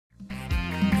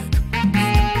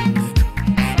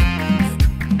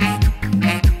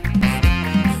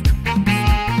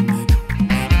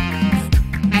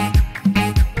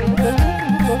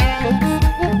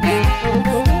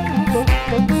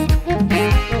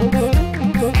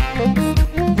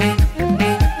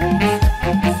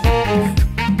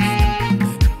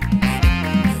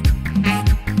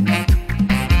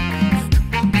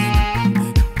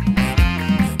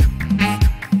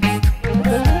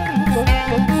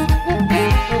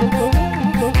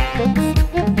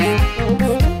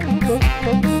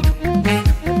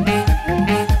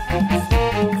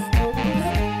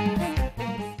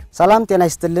ሰላም ጤና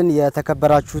ይስጥልን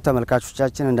የተከበራችሁ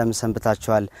ተመልካቾቻችን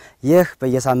እንደምሰንብታችኋል ይህ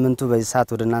በየሳምንቱ በዚህ ሰዓት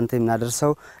ወደ እናንተ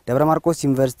የሚያደርሰው ደብረ ማርቆስ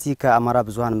ዩኒቨርሲቲ ከአማራ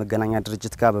ብዙሃን መገናኛ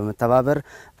ድርጅት ጋር በመተባበር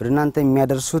ወደ እናንተ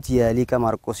የሚያደርሱት የሊቀ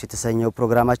ማርቆስ የተሰኘው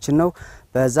ፕሮግራማችን ነው።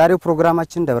 በዛሬው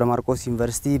ፕሮግራማችን ደብረ ማርቆስ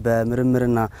ዩኒቨርሲቲ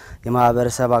በምርምርና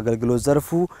የማህበረሰብ አገልግሎት ዘርፉ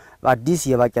አዲስ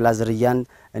የባቄላ ዝርያን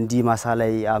እንዲ ማሳ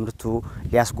ላይ አምርቶ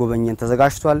ሊያስጎበኘን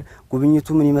ተዘጋጅቷል። ጉብኝቱ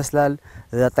ምን ይመስላል?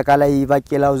 አጠቃላይ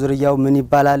ባቄላው ዝርያው ምን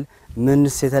ይባላል?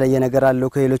 ምንስ የተለየ ነገር አለው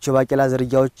ከሌሎች የባቄላ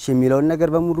ዝርያዎች የሚለውን ነገር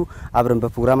በሙሉ አብረን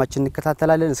በፕሮግራማችን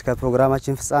እንከታተላለን። እስከ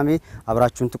ፕሮግራማችን ፍጻሜ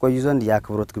አብራችሁን ተቆዩ ዘንድ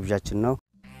የአክብሮት ግብዣችን ነው።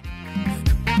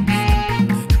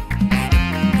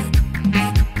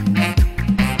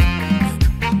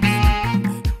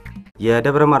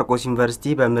 የደብረ ማርቆስ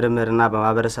ዩኒቨርሲቲ በምርምርና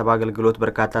በማህበረሰብ አገልግሎት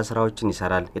በርካታ ስራዎችን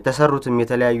ይሰራል። የተሰሩትም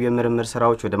የተለያዩ የምርምር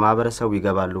ስራዎች ወደ ማህበረሰቡ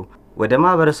ይገባሉ። ወደ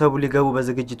ማህበረሰቡ ሊገቡ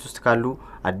በዝግጅት ውስጥ ካሉ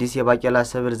አዲስ የባቄላ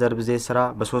ሰብል ዘር ብዜት ስራ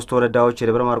በሶስት ወረዳዎች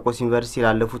የደብረ ማርቆስ ዩኒቨርሲቲ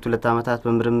ላለፉት 2 ዓመታት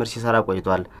በምርምር ሲሰራ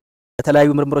ቆይቷል። የተለያዩ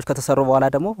ምርምሮች ከተሰሩ በኋላ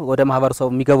ደግሞ ወደ ማህበረሰቡ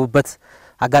የሚገቡበት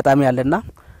አጋጣሚ አለና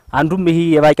አንዱም ይሄ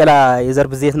የባቄላ የዘር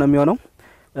ብዜት ነው የሚሆነው።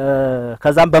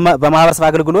 ከዛም በማህበረሰብ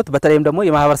አገልግሎት በተለይም ደግሞ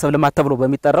የማህበረሰብ ልማት ተብሎ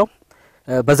በሚጠራው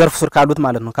በዘርፍ ስር ካሉት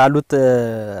ማለት ነው ካሉት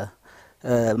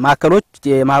ማከሎች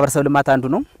የማህበረሰብ ልማት አንዱ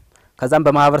ነው። ከዛም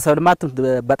በማህበረሰብ ልማት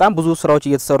በጣም ብዙ ስራዎች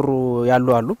እየተሰሩ ያሉ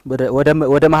አሉ።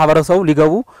 ወደ ማህበረሰቡ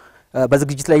ሊገቡ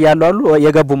በዝግጅት ላይ ያሉ አሉ፣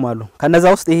 የገቡም አሉ። ከነዛ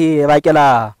ውስጥ ይሄ የባቄላ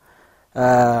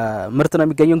ምርት ነው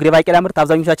የሚገኘው። እንግዲህ የባቄላ ምርት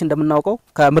አብዛኞቻችን እንደምናውቀው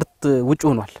ከምርት ውጭ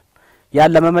ሆኗል።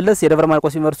 ያን ለመመለስ የደብረ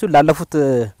ማርቆስ ዩኒቨርሲቲ ላለፉት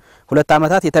 2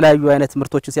 ዓመታት የተለያዩ አይነት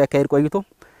ምርቶችን ሲያካሂድ ቆይቶ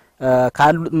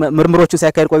ምርምሮችን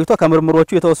ሲያካሂድ ቆይቶ ከምርምሮቹ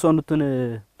የተወሰኑትን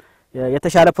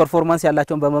የተሻለ ፐርፎርማንስ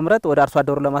ያላቸውን በመምረጥ ወደ አርሶ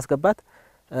አደሩ ለማስገባት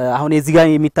አሁን እዚህ ጋር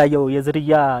የሚታየው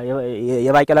የዝርያ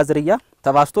የባቄላ ዝርያ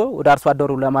ተባስቶ ወደ አርሶ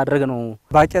አደሩ ለማድረግ ነው።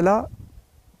 ባቄላ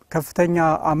ከፍተኛ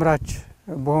አምራች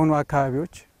በሆኑ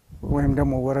አካባቢዎች ወይም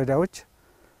ደግሞ ወረዳዎች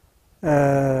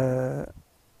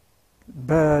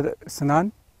በስናን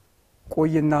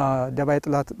ቆይና ደባይ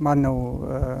ጥላት ማን ነው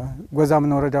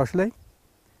ጎዛምን ወረዳዎች ላይ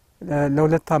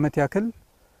ለ2 ዓመት ያክል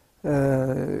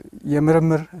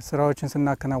የምርምር ስራዎችን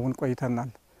ስናከናውን ቆይተናል።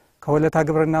 ከወለታ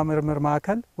ግብርና ምርምር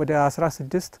ማዕከል ወደ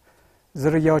 16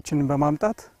 ዝርያዎችን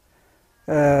በማምጣት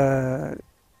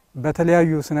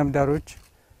በተለያዩ ስነምዳሮች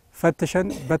ፈትሸን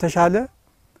በተሻለ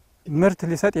ምርት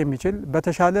ሊሰጥ የሚችል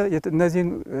በተሻለ እነዚህ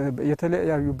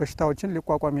የተለያዩ በሽታዎችን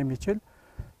ሊቋቋም የሚችል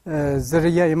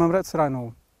ዝርያ የመምረጥ ስራ ነው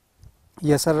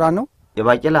እየሰራ ነው።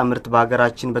 የባቄላ ምርት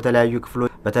በአገራችን በተለያዩ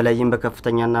ክፍሎች በተለይም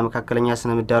በከፍተኛና መካከለኛ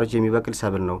ስነምዳሮች የሚበቅል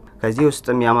ሰብል ነው። ከዚህ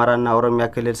ውስጥም የአማራና ኦሮሚያ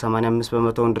ክልል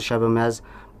 85% ድርሻ በመያዝ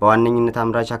በዋነኝነት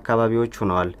አምራች አካባቢዎች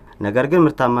ሆነዋል። ነገር ግን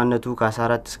ምርታማነቱ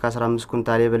ከ14 እስከ 15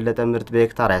 ኩንታል የበለጠ ምርት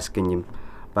በሄክታር አያስገኝም።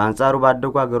 በአንጻሩ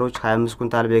ባደጉ ሀገሮች 25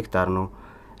 ኩንታል በሄክታር ነው።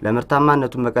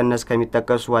 ለምርታማነቱ መቀነስ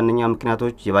ከሚጠቀሱ ዋነኛ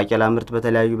ምክንያቶች የባቄላ ምርት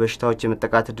በተለያዩ በሽታዎች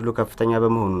የመጠቃት እድሉ ከፍተኛ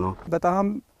በመሆኑ ነው። በጣም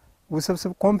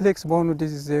ውስብስብ ኮምፕሌክስ በሆኑ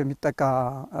ዲዚዝ የሚጠቃ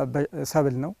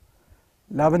ሰብል ነው።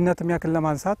 ላብነትም ያክል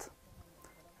ለማንሳት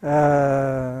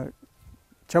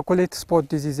ቾኮሌት ስፖት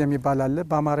ዲዚዝ የሚባል አለ።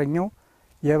 በአማርኛው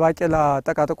የባቄላ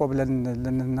ጠቃጠቆ ብለን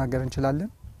ልንናገር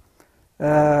እንችላለን።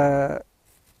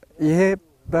 ይሄ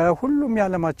በሁሉም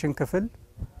የዓለማችን ክፍል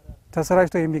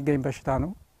ተሰራጭቶ የሚገኝ በሽታ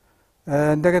ነው።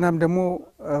 እንደገናም ደግሞ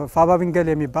ፋባቢንገል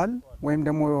የሚባል ወይም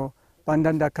ደግሞ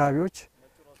በአንዳንድ አካባቢዎች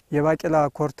የባቄላ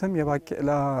ኮርትም የባቄላ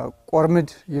ቆርምድ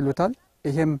ይሉታል።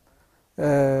 ይሄም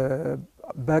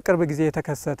በቅርብ ጊዜ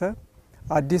የተከሰተ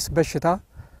አዲስ በሽታ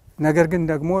ነገር ግን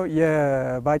ደግሞ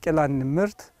የባቄላን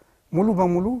ምርት ሙሉ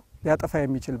በሙሉ ሊያጠፋ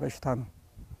የሚችል በሽታ ነው።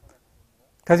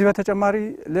 ከዚህ በተጨማሪ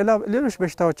ሌሎች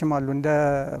በሽታዎችም አሉ። እንደ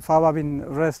ፋባቢን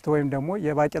ረስት ወይም ደግሞ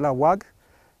የባቄላ ዋግ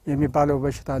የሚባለው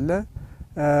በሽታ አለ።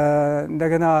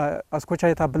 እንደገና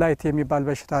አስኮቻይታ ብላይት የሚባል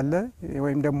በሽታ አለ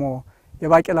ወይም ደግሞ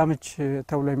የባቄላ ምች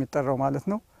ተብሎ የሚጠራው ማለት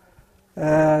ነው።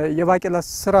 የባቄላ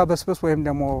ስራ በስበስ ወይም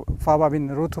ደግሞ ፋባቢን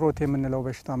ሩትሮት የምንለው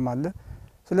በሽታም አለ።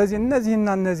 ስለዚህ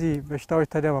እነዚህ በሽታዎች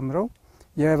ተደማምረው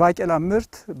የባቄላ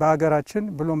ምርት በአገራችን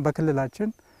ብሎም በክልላችን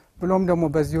ብሎም ደግሞ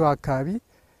በዚሁ አካባቢ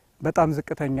በጣም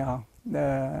ዝቅተኛ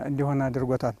እንዲሆን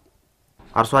አድርጎታል።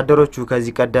 አርሶ አደሮቹ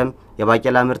ከዚህ ቀደም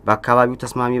የባቄላ ምርት በአካባቢው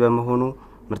ተስማሚ በመሆኑ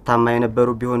ምርታማ የነበሩ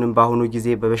ቢሆንም በአሁኑ ጊዜ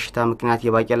በበሽታ ምክንያት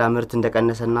የባቄላ ምርት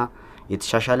እንደቀነሰና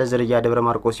የተሻሻለ ዝርያ ደብረ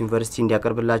ማርቆስ ዩኒቨርሲቲ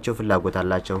እንዲያቀርብላቸው ፍላጎት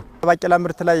አላቸው። ባቄላ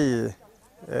ምርት ላይ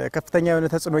ከፍተኛ የሆነ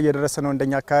ተጽዕኖ እየደረሰ ነው።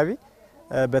 እንደኛ አካባቢ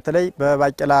በተለይ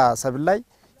በባቄላ ሰብል ላይ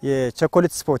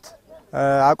የቾኮሌት ስፖት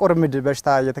አቆርምድ በሽታ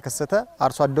እየተከሰተ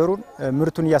አርሶ አደሩን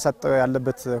ምርቱን እያሳጠው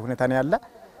ያለበት ሁኔታ ነው ያለ።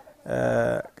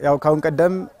 ያው ካሁን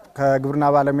ቀደም ከግብርና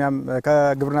ባለሙያም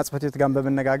ከግብርና ጽሕፈት ቤት ጋር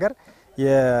በመነጋገር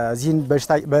የዚህን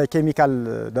በሽታ በኬሚካል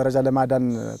ደረጃ ለማዳን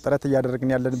ጥረት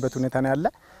እያደረግን ያለንበት ሁኔታ ነው ያለ።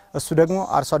 እሱ ደግሞ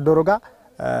አርሶ አደሩ ጋር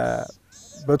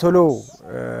በቶሎ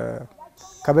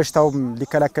ከበሽታውም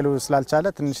ሊከላከሉ ስላልቻለ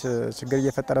ትንሽ ችግር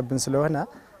እየፈጠረብን ስለሆነ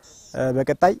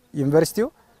በቀጣይ ዩኒቨርሲቲው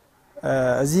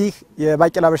እዚህ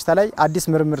የባቄላ በሽታ ላይ አዲስ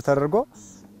ምርምር ተደርጎ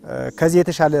ከዚህ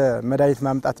የተሻለ መድኃኒት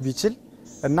ማምጣት ቢችል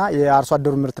እና የአርሶ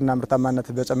አደሩ ምርትና ምርታማነት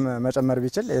መጨመር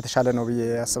ቢችል የተሻለ ነው ብዬ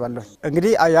ያስባለሁ።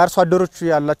 እንግዲህ የአርሶ አደሮቹ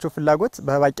ያላቸው ፍላጎት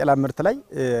በባቄላ ምርት ላይ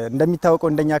እንደሚታወቀው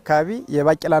እንደኛ አካባቢ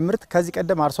የባቄላ ምርት ከዚህ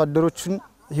ቀደም አርሶ አደሮቹን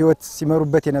ህይወት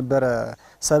ሲመሩበት የነበረ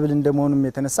ሰብል እንደመሆኑም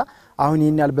የተነሳ አሁን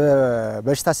ይሄን ያህል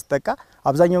በበሽታ ሲጠቃ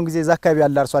አብዛኛውን ጊዜ እዛ አካባቢ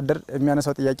ያለ አርሶ አደር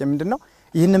የሚያነሳው ጥያቄ ምንድነው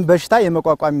ይህንን በሽታ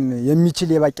የመቋቋም የሚችል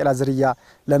የባቄላ ዝርያ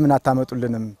ለምን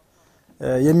አታመጡልንም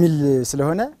የሚል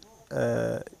ስለሆነ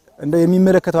እንደ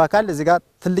የሚመለከተው አካል እዚህ ጋር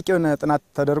ትልቅ የሆነ ጥናት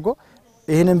ተደርጎ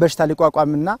ይህንን በሽታ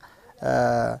ሊቋቋምና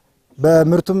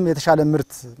በምርቱም የተሻለ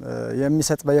ምርት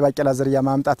የሚሰጥ የባቄላ ዝርያ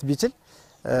ማምጣት ቢችል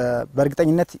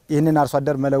በእርግጠኝነት ይህንን አርሶ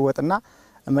አደር መለወጥና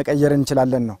መቀየር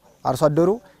እንችላለን ነው። አርሶ አደሩ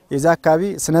የዛ አካባቢ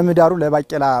ስነ ምህዳሩ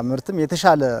ለባቄላ ምርትም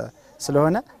የተሻለ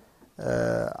ስለሆነ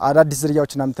አዳዲስ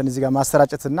ዝርያዎችን አምጥተን እዚህ ጋር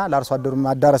ማሰራጨትና ለአርሶ አደሩ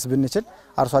ማዳረስ ብንችል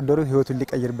አርሶ አደሩ ህይወቱን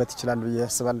ሊቀይርበት ይችላል ብዬ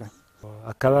አስባለሁ።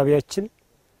 አካባቢያችን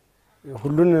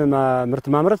ሁሉን ምርት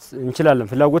ማምረት እንችላለን፣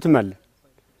 ፍላጎትም አለ።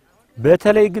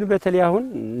 በተለይ አሁን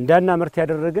እንዳና ምርት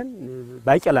ያደረገን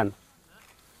ባቄላ ነው።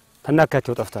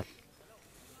 ተናካቴው ጠፍቷል።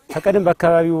 ተቀደም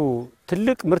በአካባቢው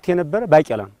ትልቅ ምርት የነበረ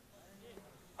ባቄላ ነው።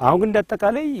 አሁን ግን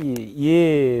እንዳጠቃላይ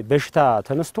የበሽታ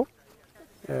ተነስቶ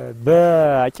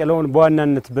ባቄላውን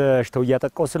በዋናነት በሽታው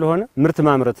እያጠቃው ስለሆነ ምርት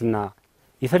ማምረትና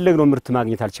የፈለግነው ምርት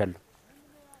ማግኘት አልቻለም።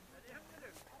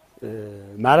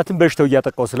 ማለትም በሽታው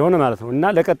እያጠቃው ስለሆነ ማለት ነው። እና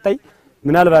ለቀጣይ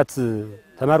ምናልባት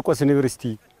ማርቆስ ዩኒቨርሲቲ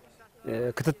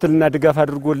ክትትልና ድጋፍ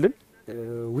አድርጎልን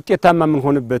ውጤታማ ምን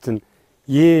ሆነበትን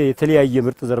የተለያየ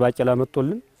ምርጥ ዘር ባቄላ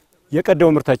መጥቶልን የቀደው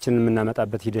ምርታችንን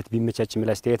የምናመጣበት ሂደት ቢመቻች የሚል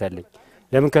አስተያየት አለኝ።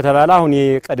 ለምን ከተባለ አሁን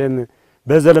የቀደም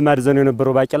በዘለማድ ዘኖ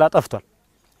የነበረው ባቄላ ጠፍቷል።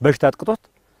 በሽታ አጥቅቶት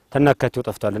ተናካቴው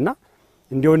ጠፍቷልና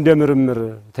እንዲው እንደ ምርምር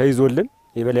ተይዞልን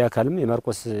የበላይ አካልም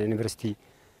የማርቆስ ዩኒቨርሲቲ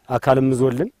አካልም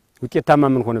ይዞልን ውጤታማ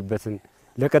ምን ሆነበትን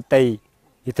ለቀጣይ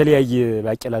የተለያየ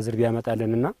ባቄላ ዝር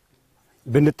ቢያመጣልንና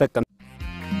ብንጠቀም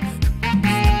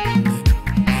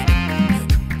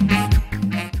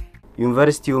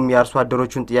ዩኒቨርሲቲውም የአርሶ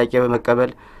አደሮቹን ጥያቄ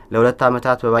በመቀበል ለ2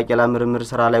 ዓመታት በባቄላ ምርምር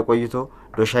ስራ ላይ ቆይቶ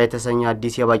ዶሻ የተሰኘ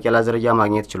አዲስ የባቄላ ዝርያ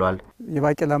ማግኘት ችሏል።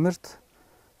 የባቄላ ምርት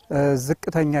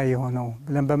ዝቅተኛ የሆነው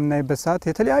ብለን በመናይበት ሰዓት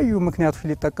የተለያዩ ምክንያቶች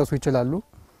ሊጠቀሱ ይችላሉ።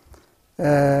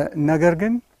 ነገር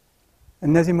ግን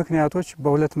እነዚህ ምክንያቶች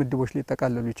በሁለት ምድቦች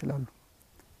ሊጠቃለሉ ይችላሉ።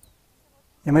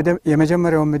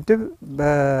 የመጀመሪያው ምድብ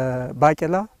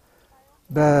በባቄላ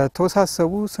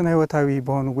በተወሳሰቡ ስነ ህይወታዊ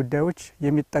በሆኑ ጉዳዮች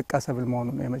የሚጠቃ ሰብል መሆኑ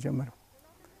ነው የመጀመሪያው።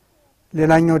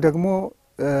 ሌላኛው ደግሞ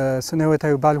ስነ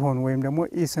ህይወታዊ ባልሆኑ ወይም ደግሞ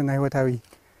ስነ ህይወታዊ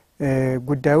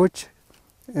ጉዳዮች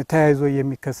ተያይዞ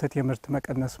የሚከሰት የምርት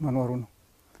መቀነስ መኖሩ ነው።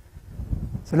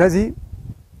 ስለዚህ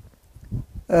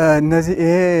እነዚህ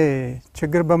ይሄ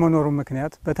ችግር በመኖሩ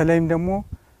ምክንያት በተለይም ደግሞ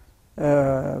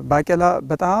ባቄላ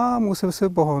በጣም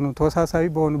ውስብስብ በሆኑ ተወሳሳቢ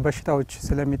በሆኑ በሽታዎች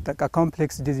ስለሚጠቃ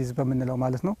ኮምፕሌክስ ዲዚዝ በመንለው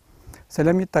ማለት ነው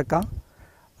ስለሚጠቃ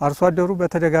አርሶ አደሩ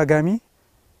በተደጋጋሚ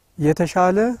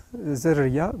የተሻለ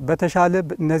ዝርያ በተሻለ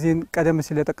እነዚህን ቀደም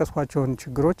ሲል የጠቀስኳቸውን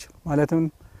ችግሮች ማለትም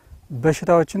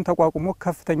በሽታዎችን ተቋቁሞ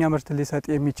ከፍተኛ ምርት ሊሰጥ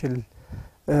የሚችል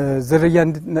ዝርያ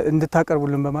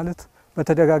እንድታቀርቡልን በማለት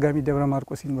በተደጋጋሚ ደብረ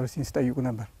ማርቆስ ዩኒቨርሲቲ ሲጠይቁ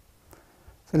ነበር።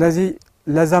 ስለዚህ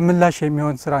ለዛ ምላሽ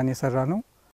የሚሆን ስራን የሰራ ነው።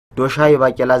 ዶሻ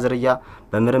የባቄላ ዝርያ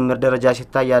በምርምር ደረጃ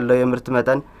ሲታይ ያለው የምርት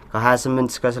መጠን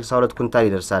ከ28 እስከ 62 ኩንታል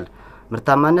ይደርሳል።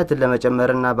 ምርታማነትን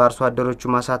ለመጨመርና በአርሶ አደሮቹ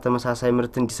ማሳ ተመሳሳይ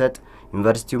ምርት እንዲሰጥ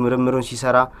ዩኒቨርሲቲው ምርምሩን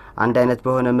ሲሰራ አንድ አይነት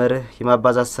በሆነ መርህ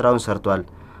የማባዛት ስራውን ሰርቷል።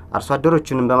 አርሶ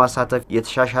አደሮቹንም በማሳተፍ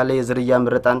የተሻሻለ የዝርያ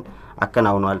ምርጣን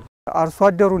አከናውኗል። አርሶ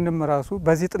አደሩንም ራሱ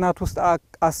በዚህ ጥናት ውስጥ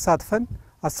አሳትፈን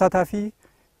አሳታፊ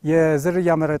የዝርያ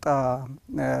መረጣ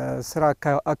ስራ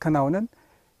አከናውነን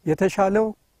የተሻለው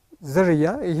ዝርያ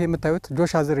ይሄ የምታዩት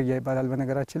ዶሻ ዝርያ ይባላል።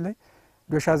 በነገራችን ላይ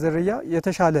ዶሻ ዝርያ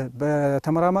የተሻለ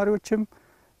በተመራማሪዎችም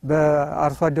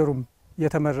በአርሶ አደሩም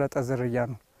የተመረጠ ዝርያ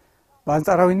ነው።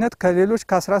 በአንጻራዊነት ከሌሎች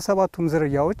ከ17ቱም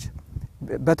ዝርያዎች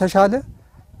በተሻለ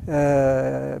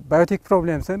ባዮቲክ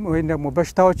ፕሮብሌምስን ወይም ደግሞ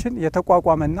በሽታዎችን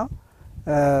የተቋቋመና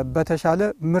በተሻለ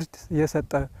ምርት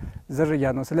የሰጠ ዝርያ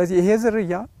ነው። ስለዚህ ይሄ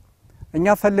ዝርያ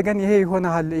እኛ ፈልገን ይሄ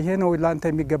ይሆናል ይሄ ነው ላንተ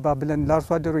የሚገባ ብለን ለአርሶ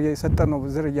አደሩ የሰጠነው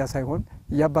ዝርያ ሳይሆን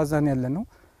እያባዛን ያለ ነው።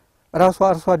 ራሱ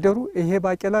አርሶ አደሩ ይሄ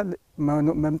ባቄላ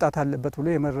መምጣት አለበት ብሎ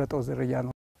የመረጠው ዝርያ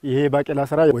ነው። ይሄ ባቄላ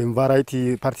ስራ ወይም ቫራይቲ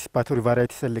ፓርቲሲፓቶሪ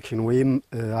ቫራይቲ ሴሌክሽን ወይም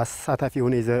አሳታፊ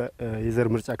የሆነ የዘር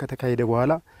ምርጫ ከተካሄደ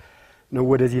በኋላ ነው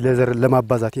ወደዚህ ለዘር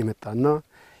ለማባዛት የመጣና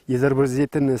የዘር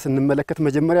ብዜትን ስንመለከት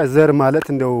መጀመሪያ ዘር ማለት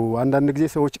እንደው አንዳንድ ጊዜ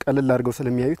ሰዎች ቀለል አድርገው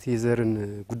ስለሚያዩት የዘርን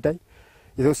ጉዳይ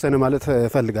የተወሰነ ማለት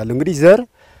እፈልጋለሁ። እንግዲህ ዘር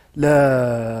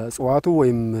ለጽዋቱ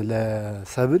ወይም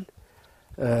ለሰብል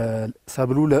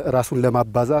ሰብሉ ራሱን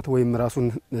ለማባዛት ወይም ራሱን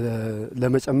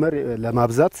ለመጨመር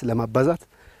ለማባዛት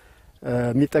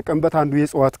የሚጠቀምበት አንዱ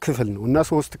የጽዋት ክፍል ነው እና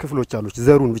 3 ክፍሎች አሉት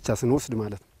ዘሩን ብቻ ስንወስድ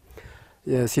ማለት ነው።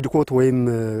 ሲድኮት ወይም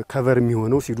ከቨር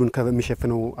የሚሆነው ሲዱን ከቨር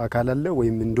የሚሸፍነው አካል አለ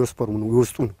ወይም ኢንዶስፐርም ነው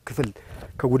የውስጡን ክፍል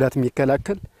ከጉዳት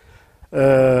የሚከላከል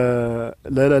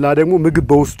ለላ ደግሞ ምግብ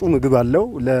በውስጡ ምግብ አለው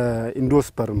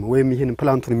ለኢንዶስፐርም ወይም ይሄን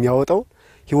ፕላንቱን የሚያወጣው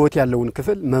ህይወት ያለውን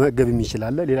ክፍል መመገብ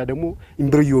የሚችላል። ሌላ ደግሞ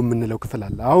ኢምብሪዮ የምንለው ክፍል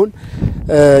አለ። አሁን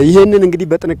ይሄንን እንግዲህ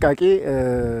በጥንቃቄ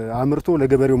አምርቶ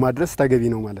ለገበሬው ማድረስ ተገቢ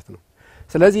ነው ማለት ነው።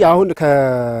 ስለዚህ አሁን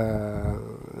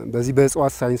በዚህ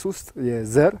በእጽዋት ሳይንስ ውስጥ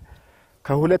የዘር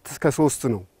ከ2 እስከ 3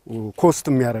 ነው ኮስት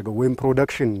የሚያደርገው ወይም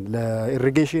ፕሮዳክሽን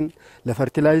ለኢሪጌሽን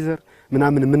ለፈርቲላይዘር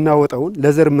ምናምን የምናወጣውን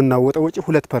ለዘር የምናወጣው ወጪ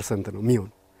 2% ነው የሚሆን።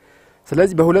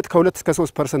 ስለዚህ ከ2 እስከ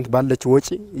 3% ባለች ወጪ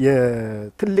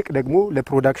የትልቅ ደግሞ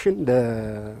ለፕሮዳክሽን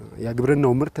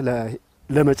የግብርናው ምርት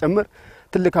ለመጨመር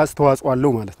ትልቅ አስተዋጽኦ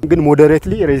አለው ማለት ነው። ግን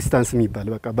ሞዴሬትሊ ሬዚስታንስ የሚባል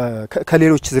በቃ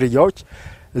ከሌሎች ዝርያዎች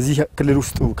እዚህ ክልል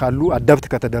ውስጥ ካሉ አዳፕት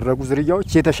ከተደረጉ ዝርያዎች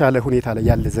የተሻለ ሁኔታ ላይ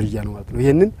ያለ ዝርያ ነው ማለት ነው።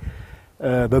 ይሄንን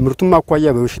በምርቱም አኳያ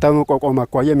በበሽታ መቋቋም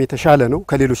አኳያም የተሻለ ነው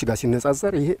ከሌሎች ጋር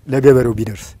ሲነጻጸር። ይሄ ለገበሬው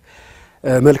ቢደርስ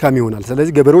መልካም ይሆናል።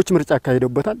 ስለዚህ ገበሬዎች ምርጫ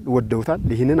አካሂደውበታል፣ ወደውታል።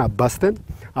 ይሄንን አባስተን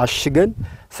አሽገን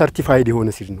ሰርቲፋይድ የሆነ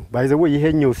ሲድ ነው ባይዘው።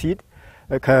 ይሄኛው ሲድ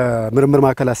ከምርምር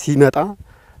ማዕከላት ሲመጣ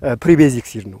ፕሪቤዚክ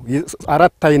ሲድ ነው።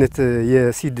 4 አይነት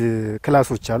የሲድ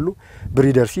ክላሶች አሉ።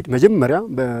 ብሪደር ሲድ መጀመሪያ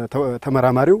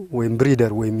ተመራማሪው ወይም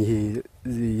ብሪደር ወይም ይሄ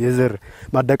የዘር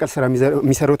ማዳቀል ስራ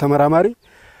የሚሰራው ተመራማሪ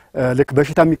ልክ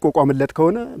በሽታ የሚቋቋምለት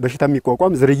ከሆነ በሽታ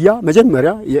የሚቋቋም ዝርያ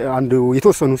መጀመሪያ አንድ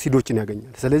የተወሰኑ ሲዶችን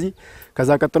ያገኛል። ስለዚህ ከዛ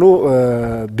ቀጥሎ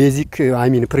ቤዚክ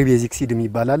ፕሪቤዚክ ሲድ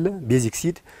የሚባል አለ፣ ቤዚክ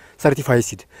ሲድ፣ ሰርቲፋይድ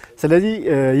ሲድ። ስለዚህ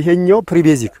ይሄኛው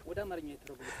ፕሪቤዚክ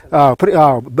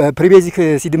ፕሪቤዚክ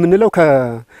ሲድ የምንለው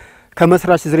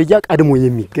ከመስራች ዝርያ ቀድሞ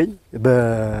የሚገኝ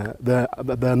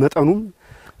በመጠኑም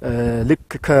ልክ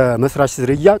ከመስራች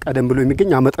ዝርያ ቀደም ብሎ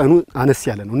የሚገኝ መጠኑ አነስ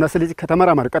ያለ ነው እና ስለዚህ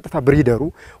ከተመራማሪ ቀጥታ ብሪደሩ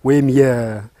ወይም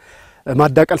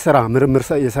የማዳቀል ስራ ምርምር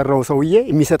የሰራው ሰውዬ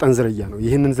የሚሰጠን ዝርያ ነው።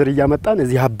 ይህንን ዝርያ መጣን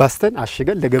እዚህ አባስተን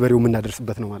አሽገን ለገበሬው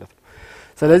የምናደርስበት ነው ማለት ነው።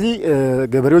 ስለዚህ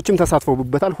ገበሬዎችም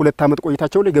ተሳትፈውበታል። 2 አመት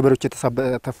ቆይታቸው ላይ ገበሬዎች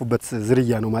የተሳተፉበት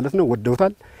ዝርያ ነው ማለት ነው።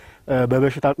 ወደውታል።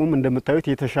 በበሽታ አቅሙም እንደምታዩት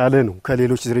የተሻለ ነው፣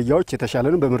 ከሌሎች ዝርያዎች የተሻለ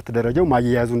ነው። በምርት ደረጃው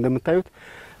ማያያዙ እንደምታዩት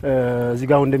እዚህ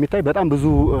ጋር እንደሚታይ በጣም ብዙ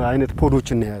አይነት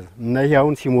ፖዶችን ያያዘ እና ይሄ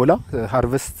አሁን ሲሞላ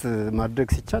ሃርቨስት ማድረግ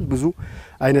ሲቻል ብዙ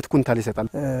አይነት ኩንታል ይሰጣል።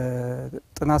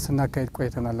 ጥናት ስናካሄድ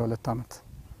ቆይተናል ለ2 አመት።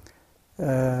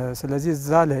 ስለዚህ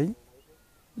እዛ ላይ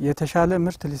የተሻለ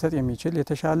ምርት ሊሰጥ የሚችል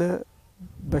የተሻለ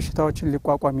በሽታዎችን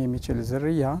ሊቋቋም የሚችል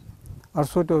ዝርያ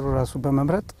አርሶ አደሩ ራሱ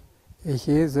በመምረጥ ይሄ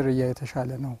ዝርያ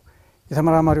የተሻለ ነው፣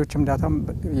 የተመራማሪዎችም ዳታም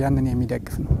ያንን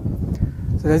የሚደግፍ ነው።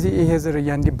 ስለዚህ ይሄ ዝርያ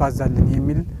እንዲባዛልን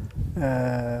የሚል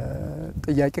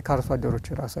ጥያቄ ከአርሶ አደሮች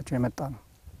ራሳቸው የመጣ ነው።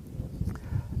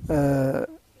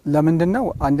 ለምንድነው?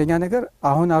 አንደኛ ነገር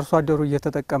አሁን አርሶ አደሩ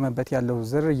እየተጠቀመበት ያለው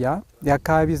ዝርያ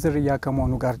የአካባቢ ዝርያ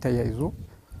ከመሆኑ ጋር ተያይዞ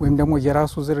ወይም ደግሞ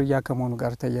የራሱ ዝርያ ከመሆኑ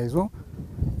ጋር ተያይዞ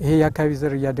ይሄ የአካባቢ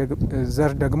ዝርያ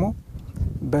ዘር ደግሞ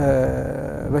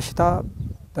በበሽታ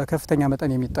በከፍተኛ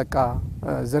መጠን የሚጠቃ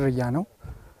ዝርያ ነው።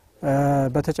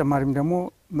 በተጨማሪም ደግሞ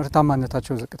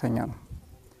ምርታማነታቸው ዝቅተኛ ነው።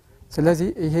 ስለዚህ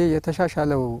ይሄ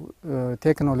የተሻሻለው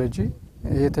ቴክኖሎጂ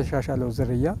የተሻሻለው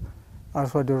ዝርያ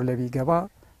አርሶ አደሩ ላይ ቢገባ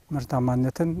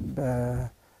ምርታማነትን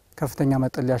በከፍተኛ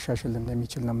መጠን ሊያሻሽል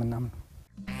እንደሚችል ነው የምናምነው።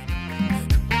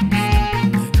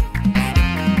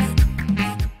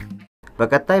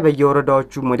 በቀጣይ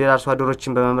በየወረዳዎቹ ሞዴል አርሶ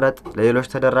አደሮችን በመምረጥ ለሌሎች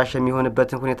ተደራሽ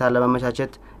የሚሆንበትን ሁኔታ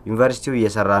ለማመቻቸት ዩኒቨርሲቲው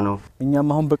እየሰራ ነው።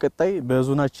 እኛም አሁን በቀጣይ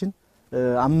በዞናችን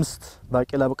 5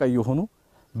 ባቄላ በቃይ የሆኑ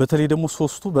በተለይ ደግሞ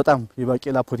 3ቱ በጣም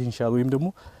የባቄላ ፖቴንሻል ወይም ደግሞ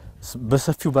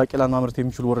በሰፊው ባቄላ ማምረት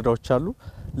የሚችሉ ወረዳዎች አሉ።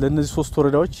 ለነዚህ 3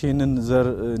 ወረዳዎች ይህንን ዘር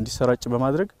እንዲሰራጭ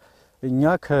በማድረግ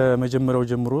እኛ ከመጀመሪያው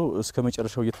ጀምሮ እስከ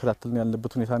መጨረሻው እየተከታተልን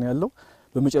ያለበት ሁኔታ ነው ያለው።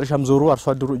 በመጨረሻም ዞሮ አርሶ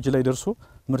አደሩ እጅ ላይ ደርሶ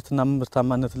ምርትና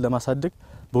ምርታማነትን ለማሳደግ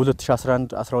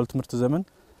በ2011 12 ምርት ዘመን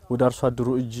ወደ አርሶ አደሩ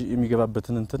እጅ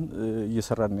የሚገባበትን እንትን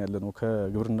እየሰራን ያለ ነው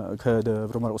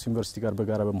ከደብረ ማርቆስ ዩኒቨርሲቲ ጋር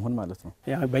በጋራ በመሆን ማለት ነው።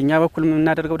 ያ በእኛ በኩል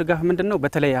የምናደርገው ድጋፍ ምንድነው?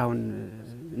 በተለይ አሁን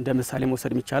እንደ ምሳሌ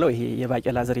መውሰድ የሚቻለው ይሄ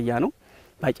የባቄላ ዝርያ ነው።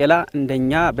 ባቄላ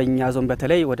እንደኛ በእኛ ዞን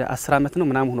በተለይ ወደ 10 አመት ነው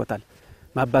ምናምን ሆኖታል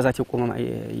ማባዛት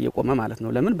የቆመ ማለት ነው።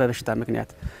 ለምን? በበሽታ ምክንያት።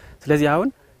 ስለዚህ አሁን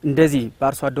እንደዚህ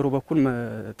በአርሶ አደሩ በኩል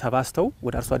ተባስተው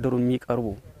ወደ አርሶ አደሩ የሚቀርቡ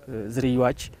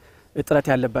ዝርያዎች እጥረት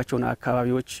ያለባቸውን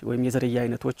አካባቢዎች ወይም የዝርያ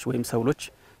አይነቶች ወይም ሰብሎች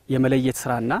የመለየት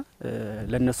ስራና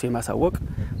ለነሱ የማሳወቅ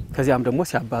ከዚያም ደግሞ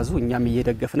ሲያባዙ እኛም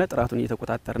እየደገፍነ ጥራቱን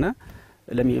እየተቆጣጠርነ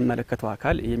ለሚመለከተው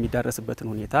አካል የሚዳረስበትን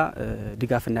ሁኔታ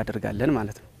ድጋፍ እናደርጋለን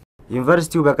ማለት ነው።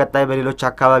 ዩኒቨርሲቲው በቀጣይ በሌሎች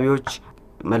አካባቢዎች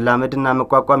መላመድና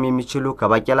መቋቋም የሚችሉ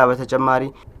ከባቄላ በተጨማሪ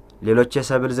ሌሎች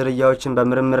የሰብል ዝርያዎችን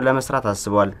በምርምር ለመስራት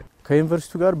አስቧል።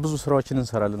 ከዩኒቨርሲቲው ጋር ብዙ ስራዎችን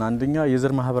እንሰራለን። አንደኛ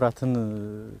የዘር ማህበራትን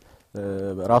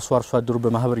ራሱ አርሶ አደሩ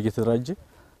በማህበር እየተደራጀ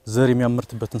ዘር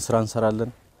የሚያመርትበትን ስራ እንሰራለን።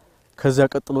 ከዚያ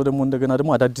ቀጥሎ ደግሞ እንደገና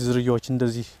ደግሞ አዳዲስ ዝርያዎች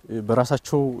እንደዚህ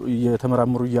በራሳቸው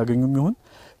እየተመራመሩ ያገኙም ይሁን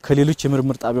ከሌሎች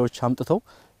የምርምር ጣቢያዎች አምጥተው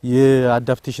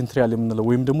የአዳፕቴሽን ትሪያል የምንለው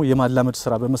ወይም ደግሞ የማላመድ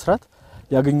ስራ በመስራት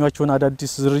ያገኙዋቸውን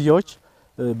አዳዲስ ዝርያዎች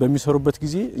በሚሰሩበት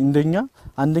ጊዜ እንደኛ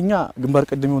አንደኛ ግንባር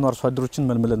ቀደም የሆኑ አርሶ አደሮችን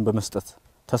መልመለን በመስጠት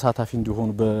ተሳታፊ እንዲሆኑ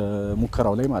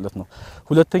በሙከራው ላይ ማለት ነው።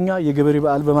 ሁለተኛ የገበሬ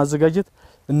በዓል በማዘጋጀት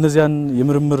እነዚያን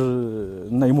የምርምር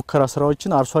እና የሙከራ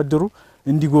ስራዎችን አርሶ አደሩ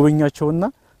እንዲጎበኛቸውና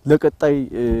ለቀጣይ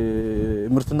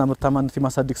ምርትና ምርታማነት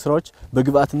የማሳደግ ስራዎች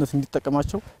በግብአትነት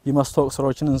እንዲጠቀማቸው የማስተዋወቅ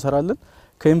ስራዎችን እንሰራለን።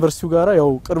 ከዩኒቨርሲቲው ጋራ ያው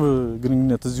ቅርብ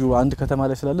ግንኙነት እዚሁ አንድ ከተማ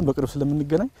ላይ ስላለን በቅርብ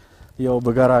ስለምንገናኝ ያው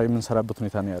በጋራ የምንሰራበት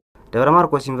ሁኔታ ነው ያለው። ደብረ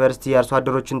ማርቆስ ዩኒቨርሲቲ የአርሶ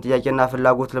አደሮችን ጥያቄና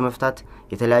ፍላጎት ለመፍታት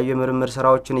የተለያዩ የምርምር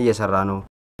ስራዎችን እየሰራ ነው።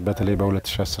 በተለይ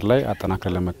በ2010 ላይ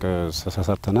አጠናክረን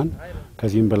ለመከሰሰርተናል።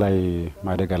 ከዚህም በላይ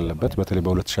ማደግ አለበት። በተለይ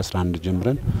በ2011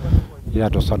 ጀምረን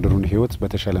የአርሶ አደሩን ህይወት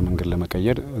በተሻለ መንገድ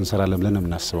ለመቀየር እንሰራለን ብለን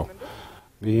እናስበው።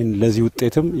 ይህን ለዚህ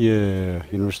ውጤትም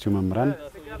የዩኒቨርሲቲው መምህራን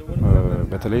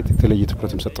በተለይ የተለየ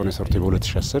ትኩረት ሰጥተው ነው የሰሩት።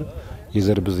 በ2010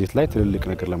 የዘር ብዜት ላይ ትልልቅ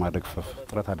ነገር ለማድረግ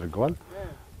ጥረት አድርገዋል።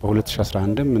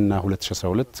 በ2011 እና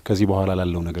 2012 ከዚህ በኋላ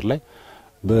ላለው ነገር ላይ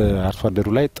በአርሶ አደሩ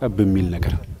ላይ ጠብ የሚል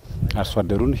ነገር አርሶ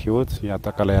አደሩን ህይወት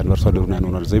ያጠቃላይ አርሶ አደሩን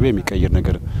ያኖራል ዘይቤ የሚቀየር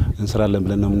ነገር እንሰራለን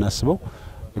ብለን ነው የምናስበው።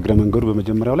 እግረ መንገዱ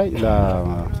በመጀመሪያው ላይ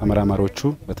ለተመራማሪዎቹ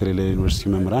በተለይ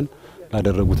ለዩኒቨርሲቲ መምህራን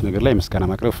ላደረጉት ነገር ላይ ምስጋና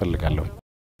ማቅረብ ፈልጋለሁ።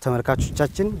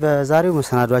 ተመልካቾቻችን በዛሬው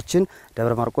መሰናዷችን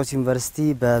ደብረ ማርቆስ ዩኒቨርሲቲ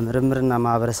በምርምርና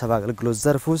ማህበረሰብ አገልግሎት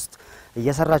ዘርፍ ውስጥ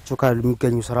እየሰራቸው ካሉ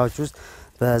የሚገኙ ስራዎች ውስጥ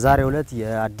በዛሬው ዕለት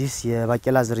የአዲስ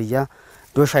የባቄላ ዝርያ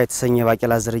ዶሻ የተሰኘ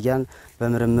ባቄላ ዝርያን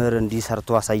በምርምር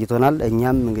እንዲሰርቶ አሳይቶናል።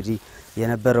 እኛም እንግዲህ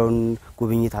የነበረውን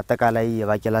ጉብኝት አጠቃላይ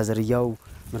የባቄላ ዝርያው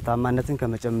ምርታማነትን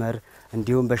ከመጨመር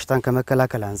እንዲሁም በሽታን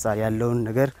ከመከላከል አንፃር ያለውን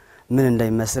ነገር ምን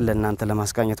እንደሚመስል ለእናንተ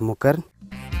ለማስቃኘት ሞከርን።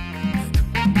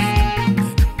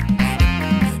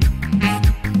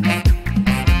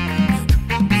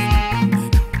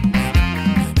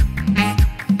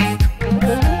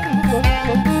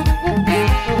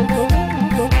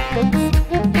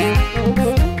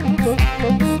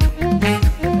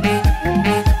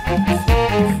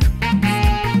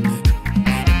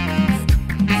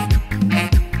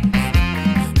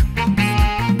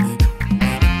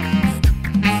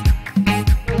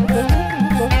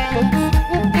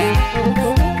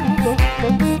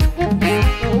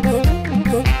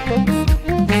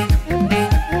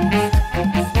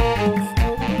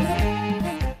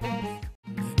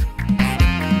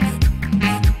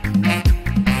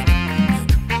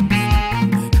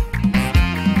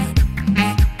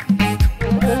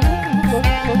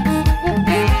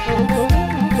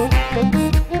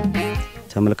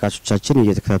 ተመልካቾቻችን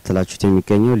እየተከታተላችሁት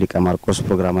የሚገኘው ሊቀ ማርቆስ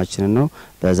ፕሮግራማችንን ነው።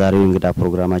 በዛሬው እንግዳ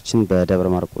ፕሮግራማችን በደብረ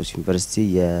ማርቆስ ዩኒቨርሲቲ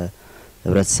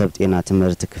የህብረተሰብ ጤና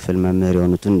ትምህርት ክፍል መምህር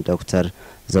የሆኑትን ዶክተር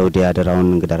ዘውዴ አደራውን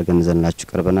እንግዳ አድርገን ይዘንላችሁ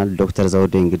ቀርበናል። ዶክተር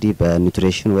ዘውዴ እንግዲህ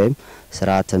በኒውትሪሽን ወይም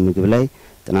ስርዓተ ምግብ ላይ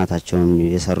ጥናታቸውን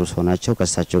የሰሩ ሰው ናቸው።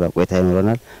 ከእሳቸው ጋር ቆይታ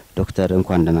ይኖረናል። ዶክተር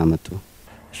እንኳን ደህና መጡ።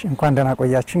 እንኳን ደህና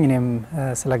ቆያችሁኝ። እኔም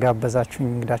ስለጋበዛችሁኝ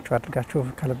እንግዳችሁ አድርጋችሁ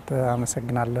ከልብ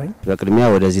አመሰግናለሁ። በቅድሚያ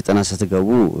ወደዚህ ጥናት ስትገቡ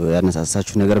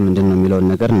ያነሳሳችሁ ነገር ምንድነው የሚለውን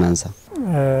ነገር እናንሳ።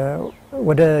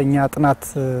 ወደ እኛ ጥናት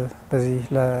በዚህ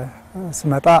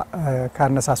ለስመጣ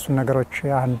ካነሳሱ ነገሮች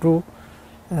አንዱ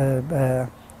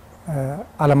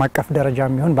በዓለም አቀፍ ደረጃ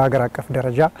የሚሆን በአገር አቀፍ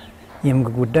ደረጃ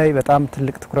የምግብ ጉዳይ በጣም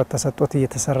ትልቅ ትኩረት ተሰጥቶት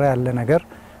እየተሰራ ያለ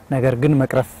ነገር ግን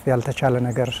መቅረፍ ያልተቻለ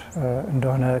ነገር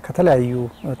እንደሆነ ከተለያዩ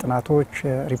ጥናቶች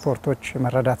ሪፖርቶች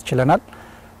መረዳት ችለናል።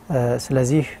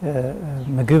 ስለዚህ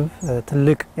ምግብ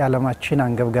ትልቅ የዓለማችን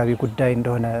አንገብጋቢ ጉዳይ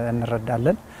እንደሆነ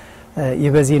እንረዳለን።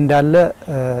 ይህ በዚህ እንዳለ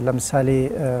ለምሳሌ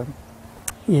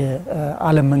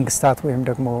የዓለም መንግስታት ወይም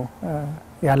ደግሞ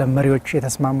የዓለም መሪዎች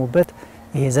የተስማሙበት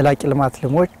ይሄ ዘላቂ ልማት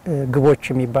ግቦች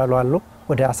የሚባሉ አሉ።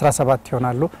 ወደ 17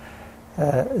 ይሆናሉ።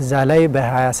 እዛ ላይ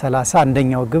በ2030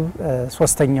 አንደኛው ግብ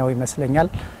ሶስተኛው ይመስለኛል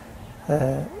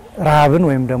ረሃብን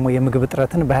ወይም ደግሞ የምግብ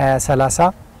እጥረትን በ2030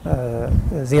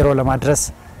 ዜሮ ለማድረስ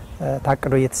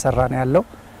ታቅዶ እየተሰራ ነው ያለው።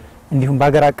 እንዲሁም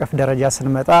በአገር አቀፍ ደረጃ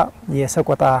ስንመጣ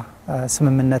የሰቆጣ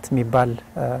ስምምነት የሚባል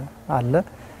አለ።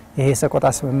 ይሄ የሰቆጣ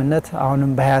ስምምነት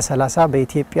አሁንም በ2030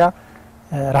 በኢትዮጵያ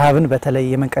ረሃብን በተለይ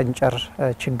የመቀንጨር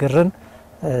ችግርን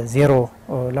ዜሮ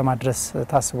ለማድረስ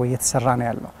ታስቦ እየተሰራ ነው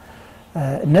ያለው።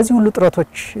 እነዚህ ሁሉ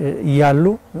ጥረቶች ያሉ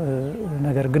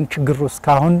ነገር ግን ችግሩ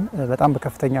እስካሁን በጣም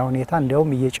በከፍተኛ ሁኔታ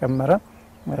እንዲያውም እየጨመረ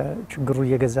ችግሩ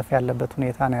እየገዘፈ ያለበት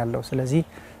ሁኔታ ነው ያለው። ስለዚህ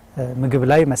ምግብ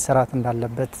ላይ መሰራት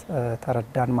እንዳለበት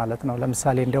ተረዳን ማለት ነው።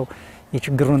 ለምሳሌ እንዲያው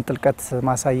የችግሩን ጥልቀት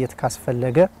ማሳየት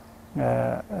ካስፈለገ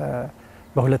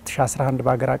በ2011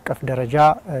 በአገር አቀፍ ደረጃ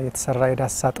የተሰራ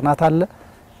የዳሰሳ ጥናት አለ።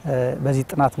 በዚህ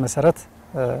ጥናት መሰረት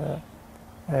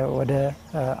ወደ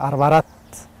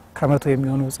 44%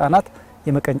 የሚሆኑ ህጻናት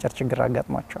የመቀንጨር ችግር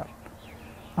አጋጥሟቸዋል።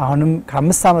 አሁንም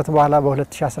ከ5 ዓመት በኋላ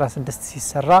በ2016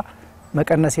 ሲሰራ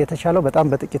መቀነስ የተቻለው በጣም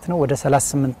በጥቂት ነው። ወደ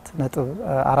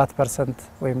 38.4%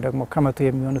 ወይም ደግሞ ከመቶ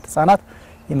የሚሆኑት ህጻናት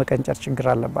የመቀንጨር ችግር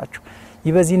አለባቸው።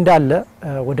 ይህ በዚህ እንዳለ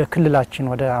ወደ ክልላችን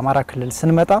ወደ አማራ ክልል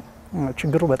ስንመጣ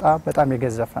ችግሩ በጣም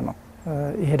የገዘፈ ነው።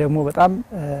 ይሄ ደግሞ በጣም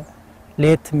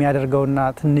ለየት የሚያደርገውና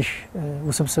ትንሽ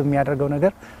ውስብስብ የሚያደርገው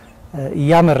ነገር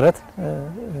እያመረት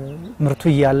ምርቱ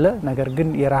እያለ ነገር ግን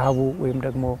የረሃቡ ወይም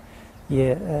ደግሞ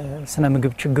የስነ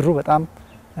ምግብ ችግሩ በጣም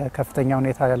ከፍተኛ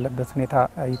ሁኔታ ያለበት ሁኔታ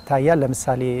ይታያል።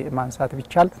 ለምሳሌ ማንሳት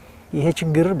ቢቻል ይሄ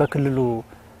ችግር በክልሉ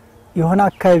የሆነ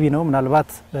አካባቢ ነው ምናልባት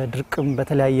በድርቅም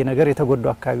በተለያየ ነገር የተጎዱ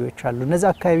አካባቢዎች አሉ። እነዚህ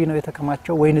አካባቢ ነው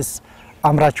የተከማቸው ወይንስ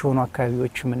አምራች ሆኑ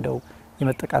አካባቢዎችም እንደው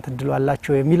የመጠቃት እድሉ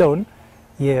አላቸው የሚለውን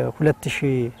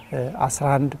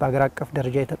የ2011 በአገር አቀፍ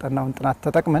ደረጃ የተጠናውን ጥናት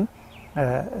ተጠቅመን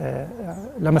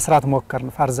ለመስራት ሞከርን።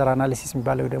 ፋርዘር አናሊሲስ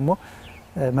የሚባለው ደግሞ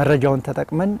መረጃውን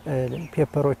ተጠቅመን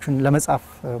ፔፐሮቹን ለመጻፍ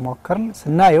ሞከርን።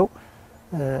 ስናየው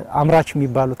አምራች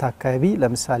የሚባሉት አካባቢ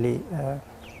ለምሳሌ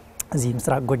እዚህ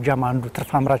ምስራቅ ጎጃም አንዱ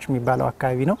ትርፍ አምራች የሚባለው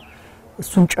አካባቢ ነው።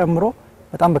 እሱን ጨምሮ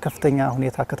በጣም በከፍተኛ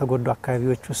ሁኔታ ከተጎዱ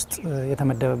አካባቢዎች ውስጥ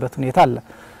የተመደበበት ሁኔታ አለ።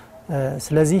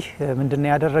 ስለዚህ ምንድነው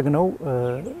ያደረግነው?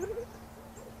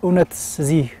 እውነት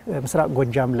እዚህ ምስራቅ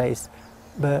ጎጃም ላይ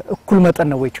በእኩል መጠን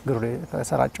ነው ወይ ችግሩ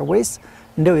ተሰራጨው ወይስ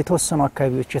እንደው የተወሰኑ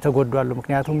አካባቢዎች የተጎዱ አሉ?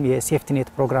 ምክንያቱም የሴፍቲ ኔት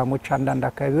ፕሮግራሞች አንዳንድ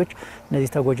አካባቢዎች እነዚህ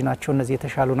ተጎጂ ናቸው እነዚህ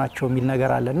የተሻሉ ናቸው የሚል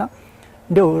ነገር አለና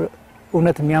እንደው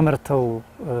እውነት የሚያመርተው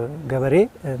ገበሬ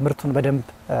ምርቱን በደንብ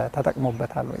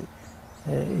ተጠቅሞበታል ወይ?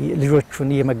 ልጆቹን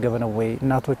እየመገበ ነው ወይ?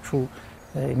 እናቶቹ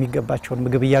የሚገባቸውን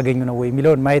ምግብ እያገኙ ነው ወይ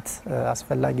የሚለውን ማየት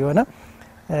አስፈላጊ ሆነ።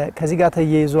 ከዚህ ጋር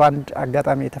ተያይዞ አንድ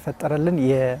አጋጣሚ የተፈጠረልን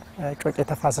የጮቄ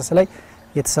ተፋሰስ ላይ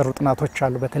የተሰሩ ጥናቶች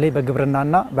አሉ። በተለይ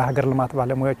በግብርናና በሀገር ልማት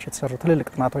ባለሙያዎች የተሰሩ ትልልቅ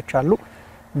ጥናቶች አሉ።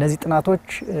 እነዚህ ጥናቶች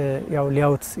ያው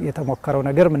ሊያውት የተሞከረው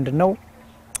ነገር ምንድነው?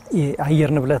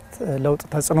 የአየር ንብረት ለውጥ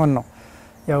ተጽዕኖን ነው።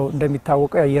 ያው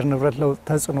እንደሚታወቀው የአየር ንብረት ለውጥ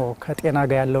ተጽዕኖ ከጤና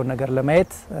ጋር ያለው ነገር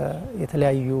ለማየት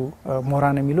የተለያዩ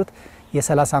ሞራን የሚሉት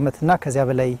የ30 ዓመትና ከዚያ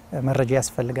በላይ መረጃ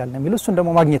ያስፈልጋል ነው የሚሉት። እሱን ደግሞ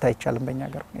ማግኘት አይቻልም በእኛ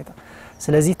ሀገር ሁኔታ።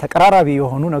 ስለዚህ ተቀራራቢ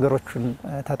የሆኑ ነገሮችን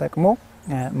ተጠቅሞ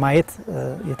ማየት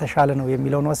የተሻለ ነው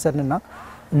የሚለውን ወሰንና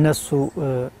እነሱ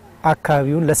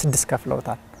አካባቢውን ለ6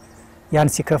 ከፍለውታል። ያን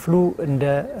ሲከፍሉ እንደ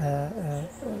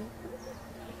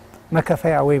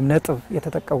መከፈያ ወይም ነጥብ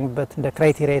የተጠቀሙበት እንደ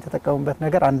ክራይቴሪያ የተጠቀሙበት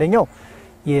ነገር አንደኛው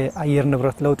የአየር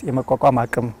ንብረት ለውጥ የመቋቋም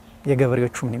አቅም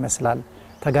የገበሬዎቹ ምን ይመስላል፣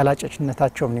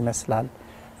 ተጋላጭነታቸው ምን ይመስላል፣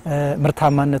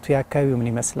 ምርታማነቱ የአካባቢው ምን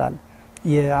ይመስላል፣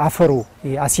 የአፈሩ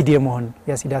የአሲድ የመሆን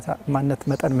የአሲዳማነት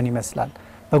መጠን ምን ይመስላል፣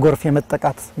 በጎርፍ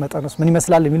የመጠቃት መጠኑስ ምን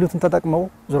ይመስላል የሚሉትን ተጠቅመው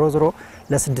ዞሮ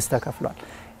ለ6 ተከፍሏል።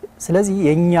 ስለዚህ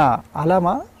የኛ አላማ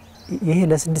ይሄ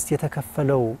ለ6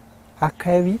 የተከፈለው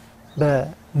አካባቢ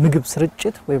በምግብ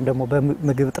ስርጭት ወይም ደግሞ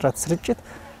በምግብ ጥረት ስርጭት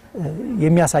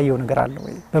የሚያሳየው ነገር አለ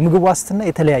ወይ? በምግብ ዋስትና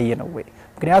የተለያየ ነው ወይ?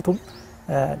 ምክንያቱም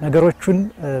ነገሮቹን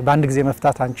በአንድ ጊዜ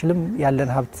መፍታት አንችልም። ያለን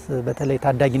ሀብት በተለይ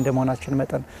ታዳጊ እንደመሆናችን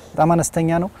መጠን በጣም አነስተኛ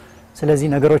ነው። ስለዚህ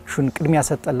ነገሮቹን ቅድሚያ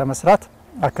ሰጠን ለመስራት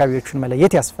አካባቢዎቹን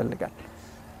መለየት ያስፈልጋል።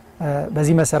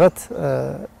 በዚህ መሰረት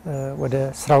ወደ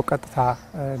ስራው ቀጥታ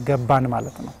ገባን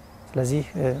ማለት ነው። ስለዚህ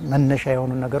መነሻ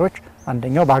የሆኑ ነገሮች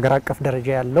አንደኛው በአገር አቀፍ ደረጃ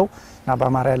ያለውና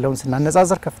በአማራ ያለውን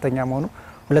ስናነጻጽር ከፍተኛ መሆኑ፣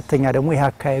 ሁለተኛ ደግሞ ይህ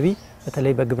አካባቢ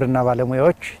በተለይ በግብርና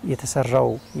ባለሙያዎች የተሰራው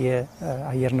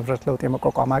የአየር ንብረት ለውጥ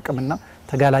የመቋቋም አቅምና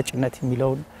ተጋላጭነት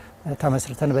የሚለውን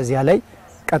ተመስርተን በዚያ ላይ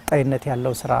ቀጣይነት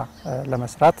ያለው ስራ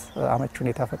ለመስራት አመቺ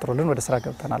ሁኔታ ፈጥሮልን ወደ ስራ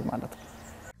ገብተናል ማለት ነው።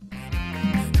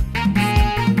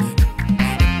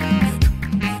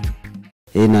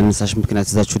 ይሄን አነሳሽ ምክንያት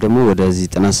ይዛችሁ ደግሞ ወደዚህ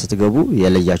ጥናት ስትገቡ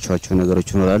ያለያችኋቸው ነገሮች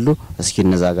ይኖራሉ። እስኪ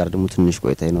እነዛ ጋር ደግሞ ትንሽ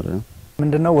ቆይታ ይኖርናል።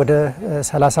 ምንድነው ወደ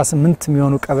 38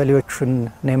 የሚሆኑ ቀበሌዎችን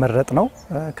ነው የመረጥነው።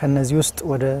 ከነዚህ ውስጥ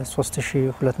ወደ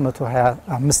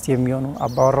 3225 የሚሆኑ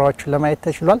አባወራዎችን ለማየት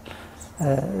ተችሏል።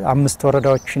 5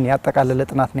 ወረዳዎችን ያጠቃለለ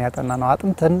ጥናት ነው ያጠናነው።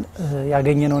 አጥንተን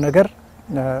ያገኘነው ነገር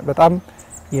በጣም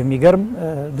የሚገርም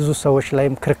ብዙ ሰዎች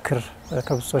ላይም ክርክር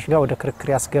ከብዙ ሰዎች ጋር ወደ ክርክር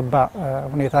ያስገባ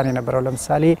ሁኔታ ነው የነበረው።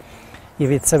 ለምሳሌ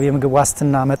የቤተሰብ የምግብ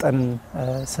ዋስትና መጠን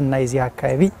ስናይ እዚህ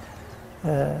አካባቢ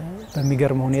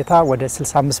በሚገርም ሁኔታ ወደ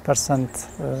 65%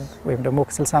 ወይም ደግሞ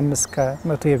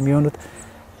ከ65% የሚሆኑት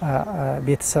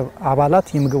ቤተሰብ አባላት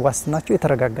የምግብ ዋስትናቸው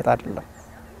የተረጋገጠ አይደለም።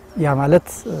 ያ ማለት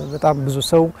በጣም ብዙ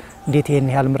ሰው እንዴት ይሄን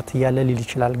ያህል ምርት እያለ ሊል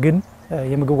ይችላል። ግን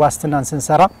የምግብ ዋስትናን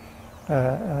ስንሰራ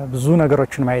ብዙ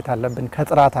ነገሮችን ማየት አለብን።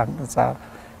 ከጥራት አንፃር፣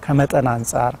 ከመጠን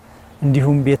አንፃር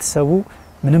እንዲሁም ቤተሰቡ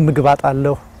ምንም ምግብ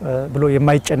አጣለሁ ብሎ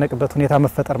የማይጨነቅበት ሁኔታ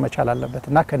መፈጠር መቻል አለበት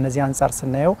እና ከነዚህ አንፃር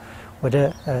ስናየው ወደ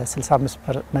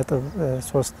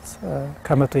 65.3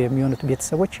 ከመቶ የሚሆኑት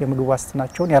ቤተሰቦች የምግብ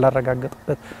ዋስትናቸውን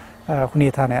ያላረጋገጡበት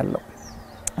ሁኔታ ነው ያለው።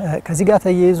 ከዚህ ጋር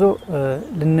ተያይዞ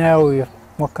ልናየው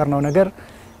የሞከርነው ነገር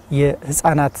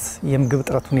የህፃናት የምግብ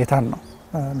እጥረት ሁኔታን ነው።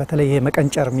 በተለይ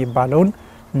የመቀንጨር የሚባለውን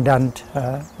እንዳንድ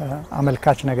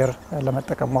አመልካች ነገር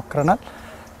ለመጠቀም ሞክረናል።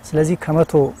 ስለዚህ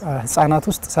ከመቶ ህፃናት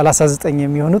ውስጥ 39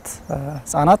 የሚሆኑት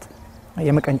ህፃናት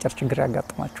የመቀንጨር ችግር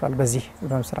ያጋጥማቸዋል። በዚህ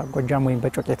በምስራቅ ጎጃም ወይም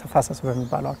በጮቄ ተፋሰስ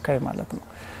በሚባለው አካባቢ ማለት ነው።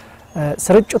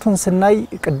 ስርጭቱን ስናይ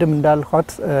ቅድም እንዳልኳት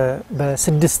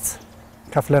በስድስት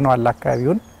ከፍለነዋል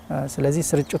አካባቢውን። ስለዚህ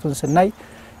ስርጭቱን ስናይ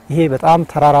ይሄ በጣም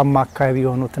ተራራማ አካባቢ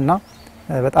የሆኑትና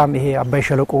በጣም ይሄ አባይ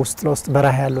ሸለቆ ውስጥ ለውስጥ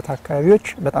በረሃ ያሉት አካባቢዎች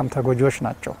በጣም ተጎጂዎች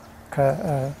ናቸው።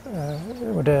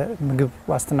 ወደ ምግብ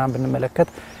ዋስትና ብንመለከት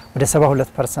ወደ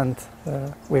 72%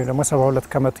 ወይም ደግሞ 72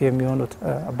 ከመቶ የሚሆኑት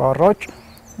አባወራዎች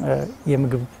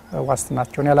የምግብ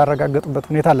ዋስትናቸውን ያላረጋገጡበት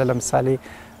ሁኔታ አለ። ለምሳሌ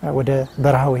ወደ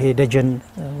በረሃው ይሄ ደጀን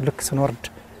ልክ ስንወርድ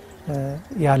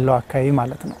ያለው አካባቢ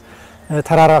ማለት ነው።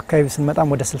 ተራራ አካባቢ ስንመጣም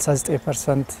ወደ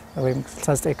 69% ወይም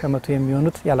 69 ከመቶ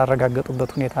የሚሆኑት ያላረጋገጡበት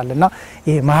ሁኔታ አለና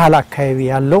ይሄ መሃል አካባቢ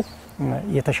ያለው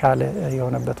የተሻለ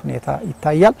የሆነበት ሁኔታ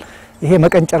ይታያል። ይሄ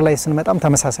መቀንጨር ላይ ስንመጣም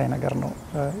ተመሳሳይ ነገር ነው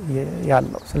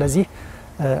ያለው። ስለዚህ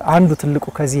አንዱ ትልቁ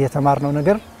ከዚህ የተማርነው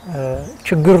ነገር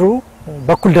ችግሩ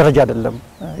በኩል ደረጃ አይደለም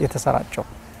የተሰራጨው።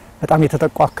 በጣም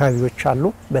የተጠቁ አካባቢዎች አሉ።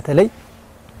 በተለይ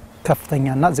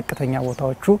ከፍተኛና ዝቅተኛ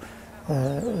ቦታዎቹ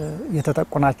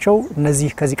የተጠቁ ናቸው። እነዚህ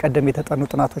ከዚህ ቀደም የተጠኑ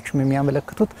ጥናቶችም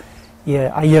የሚያመለክቱት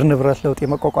የአየር ንብረት ለውጥ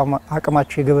የመቋቋም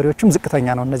አቅማቸው የገበሬዎችም ዝቅተኛ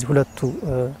ነው። እነዚህ ሁለቱ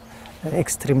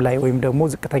ኤክስትሪም ላይ ወይም ደግሞ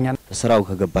ዝቅተኛ። ስራው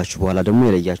ከገባችሁ በኋላ ደግሞ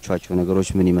የለያችኋቸው ነገሮች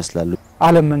ምን ይመስላሉ?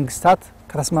 ዓለም መንግስታት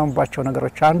ከተስማሙባቸው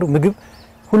ነገሮች አንዱ ምግብ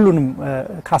ሁሉንም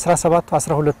ከ17ቱ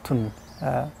 12ቱን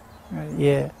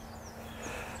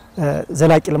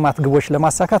የዘላቂ ልማት ግቦች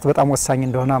ለማሳካት በጣም ወሳኝ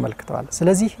እንደሆነ አመልክተዋል።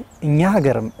 ስለዚህ እኛ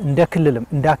ሀገርም እንደ ክልልም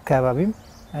እንደ አካባቢም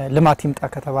ልማት ይምጣ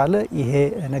ከተባለ ይሄ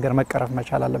ነገር መቀረፍ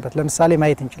መቻል አለበት። ለምሳሌ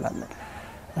ማየት እንችላለን።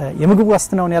 የምግብ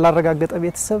ዋስትናውን ያላረጋገጠ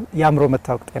ቤተሰብ የአእምሮ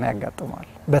መታወክ ጤና ያጋጥመዋል።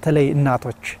 በተለይ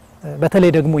እናቶች፣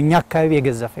 በተለይ ደግሞ እኛ አካባቢ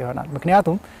የገዘፈ ይሆናል።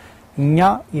 ምክንያቱም እኛ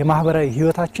የማህበራዊ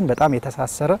ህይወታችን በጣም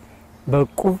የተሳሰረ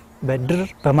በቁብ በድር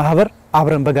በማህበር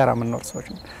አብረን በጋራ የምንኖር ሰዎች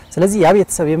ነው። ስለዚህ ያ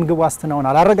ቤተሰብ የምግብ ዋስትናውን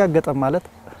አላረጋገጠም ማለት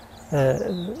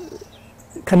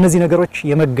ከነዚህ ነገሮች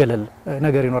የመገለል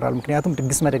ነገር ይኖራል። ምክንያቱም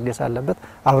ድግስ መደገስ አለበት፣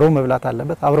 አብሮ መብላት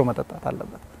አለበት፣ አብሮ መጠጣት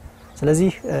አለበት።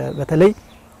 ስለዚህ በተለይ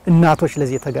እናቶች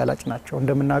ለዚህ ተጋላጭ ናቸው።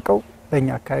 እንደምናውቀው በእኛ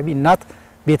አካባቢ እናት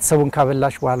ቤተሰቡን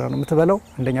ካበላሽ በኋላ ነው የምትበላው።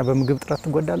 አንደኛ በምግብ እጥረት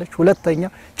ትጎዳለች፣ ሁለተኛ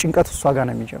ጭንቀት እሷ ጋር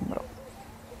ነው የሚጀምረው።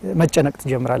 መጨነቅ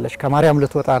ትጀምራለች። ከማርያም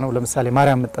ልትወጣ ነው። ለምሳሌ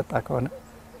ማርያም የምትጠጣ ከሆነ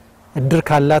እድር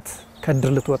ካላት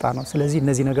ከእድር ልትወጣ ነው። ስለዚህ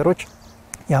እነዚህ ነገሮች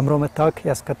የአእምሮ መታወክ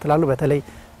ያስከትላሉ። በተለይ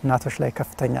እናቶች ላይ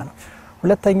ከፍተኛ ነው።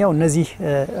 ሁለተኛው እነዚህ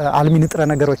አልሚ ንጥረ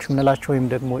ነገሮች የምንላቸው ወይም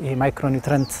ደግሞ ይሄ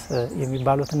ማይክሮኒውትረንት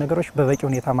የሚባሉትን ነገሮች በበቂ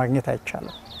ሁኔታ ማግኘት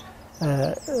አይቻልም።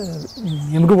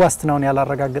 የምግብ ዋስትናውን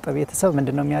ያላረጋገጠ ቤተሰብ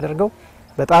ምንድነው የሚያደርገው?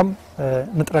 በጣም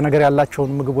ንጥረ ነገር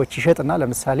ያላቸውን ምግቦች ይሸጥና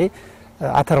ለምሳሌ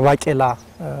አተር፣ ባቄላ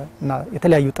እና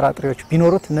የተለያዩ ጥራጥሬዎች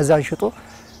ቢኖሩት እነዛን ሽጦ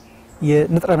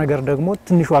የንጥረ ነገር ደግሞ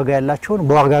ትንሽ ዋጋ ያላቸውን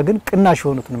በዋጋ ግን ቅናሽ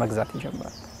የሆኑትን መግዛት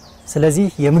ይጀምራል። ስለዚህ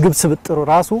የምግብ ስብጥሩ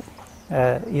ራሱ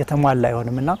የተሟላ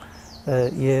አይሆንምና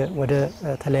ወደ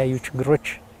ተለያዩ ችግሮች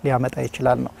ሊያመጣ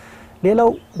ይችላል ነው። ሌላው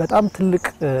በጣም ትልቅ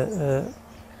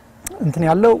እንትን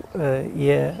ያለው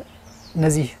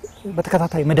የነዚህ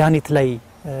በተከታታይ መድኃኒት ላይ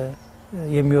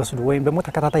የሚወስዱ ወይም ደግሞ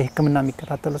ተከታታይ ሕክምና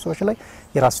የሚከታተሉ ሰዎች ላይ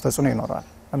የራሱ ተጽዕኖ ይኖራል።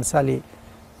 ለምሳሌ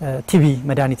ቲቢ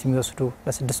መድኃኒት የሚወስዱ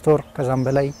ለ6 ወር ከዛም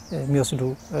በላይ የሚወስዱ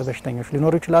በሽተኞች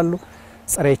ሊኖሩ ይችላሉ።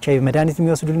 ጸረ ኤችአይቪ መድኃኒት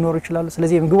የሚወስዱ ሊኖሩ ይችላሉ።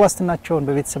 ስለዚህ የምግብ ዋስትናቸውን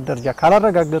በቤተሰብ ደረጃ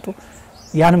ካላረጋገጡ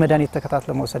ያን መድኃኒት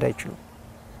ተከታትለው መውሰድ አይችሉም።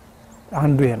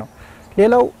 አንዱ ይሄ ነው።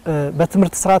 ሌላው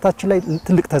በትምህርት ስርዓታችን ላይ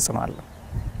ትልቅ ተጽዕኖ አለው።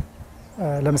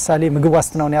 ለምሳሌ ምግብ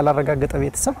ዋስትናውን ያላረጋገጠ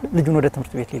ቤተሰብ ልጁን ወደ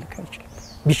ትምህርት ቤት ሊልክ አይችልም።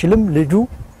 ቢችልም ልጁ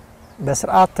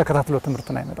በስርዓት ተከታትሎ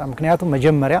ትምህርቱን አይመጣም። ምክንያቱም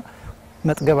መጀመሪያ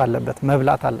መጥገብ አለበት፣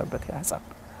 መብላት አለበት ያ ህፃን።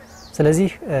 ስለዚህ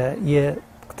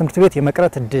የትምህርት ቤት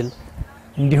የመቅረት እድል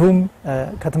እንዲሁም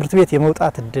ከትምህርት ቤት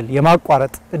የመውጣት እድል፣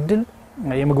 የማቋረጥ እድል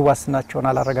የምግብ ዋስትናቸውን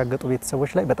አላረጋገጡ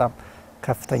ቤተሰቦች ላይ በጣም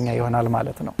ከፍተኛ ይሆናል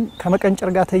ማለት ነው። ከመቀንጨር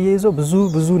ጋር ተያይዞ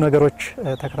ብዙ ነገሮች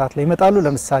ተከታትለው ይመጣሉ።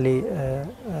 ለምሳሌ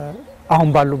አሁን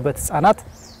ባሉበት ህፃናት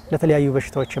ለተለያዩ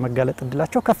በሽታዎች የመጋለጥ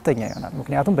እድላቸው ከፍተኛ ይሆናል።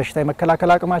 ምክንያቱም በሽታ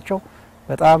የመከላከል አቅማቸው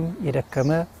በጣም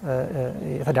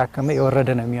የተዳከመ የወረደ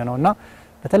ነው የሚሆነውና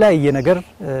በተለያየ ነገር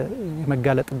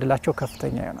የመጋለጥ እድላቸው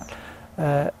ከፍተኛ ይሆናል።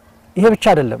 ይሄ ብቻ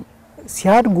አይደለም፣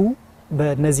 ሲያድጉ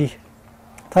በእነዚህ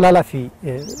ተላላፊ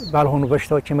ባልሆኑ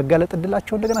በሽታዎች የመጋለጥ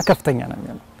እድላቸው እንደገና ከፍተኛ ነው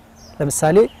የሚሆነው።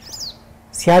 ለምሳሌ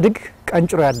ሲያድግ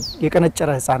ቀንጭሮ የቀነጨረ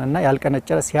ህፃንና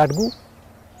ያልቀነጨረ ሲያድጉ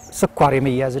ስኳር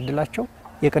የመያዝ እድላቸው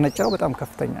የቀነጨረው በጣም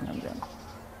ከፍተኛ ነው የሚሆነው።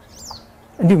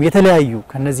 እንዲሁም የተለያዩ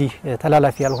ከነዚህ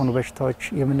ተላላፊ ያልሆኑ በሽታዎች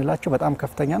የምንላቸው በጣም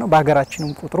ከፍተኛ ነው።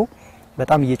 በሀገራችንም ቁጥሩ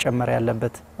በጣም እየጨመረ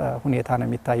ያለበት ሁኔታ ነው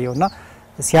የሚታየውና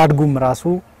ሲያድጉም ራሱ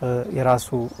የራሱ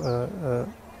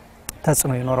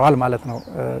ተጽዕኖ ይኖረዋል ማለት ነው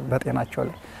በጤናቸው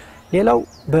ላይ። ሌላው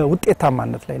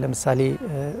በውጤታማነት ላይ ለምሳሌ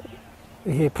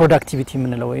ይሄ ፕሮዳክቲቪቲ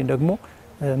የምንለው ወይም ደግሞ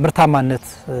ምርታማነት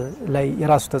ላይ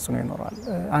የራሱ ተጽዕኖ ይኖራል።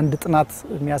 አንድ ጥናት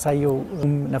የሚያሳየው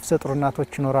ነፍሰ ጡር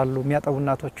እናቶች ይኖራሉ፣ የሚያጠቡ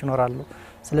እናቶች ይኖራሉ።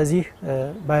 ስለዚህ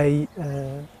ባይ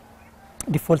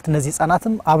ዲፎልት እነዚህ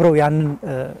ህጻናትም አብረው ያንን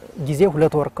ጊዜ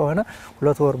 2 ወር ከሆነ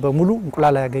 2 ወር በሙሉ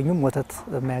እንቁላል አያገኙም፣ ወተት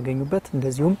የማያገኙበት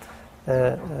እንደዚሁም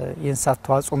የእንስሳት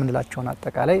ተዋጽኦ ምንላቸውን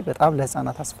አጠቃላይ በጣም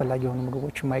ለህፃናት አስፈላጊ የሆኑ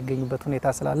ምግቦች የማይገኙበት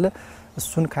ሁኔታ ስላለ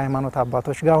እሱን ከሃይማኖት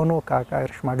አባቶች ጋር ሆኖ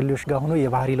ከአገር ሽማግሌዎች ጋር ሆኖ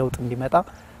የባህሪ ለውጥ እንዲመጣ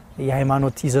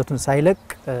የሃይማኖት ይዘቱን ሳይለቅ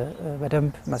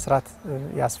በደንብ መስራት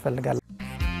ያስፈልጋል።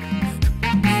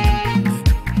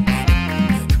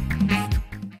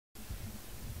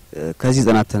 ከዚህ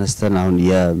ጥናት ተነስተን አሁን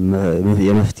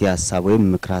የመፍትሄ ሀሳብ ወይም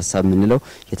ምክር ሀሳብ ምንለው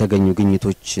የተገኙ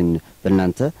ግኝቶችን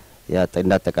በእናንተ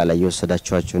እንዳጠቃላይ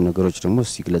የወሰዳችኋቸው ነገሮች ደግሞ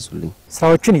ሲግለጹልኝ።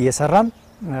 ስራዎችን እየሰራን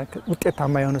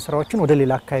ውጤታማ የሆኑ ስራዎችን ወደ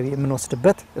ሌላ አካባቢ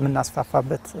የምንወስድበት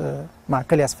የምናስፋፋበት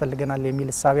ማዕከል ያስፈልገናል የሚል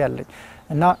ሐሳብ ያለኝ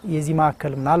እና የዚህ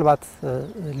ማዕከል ምናልባት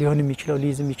ሊሆን የሚችለው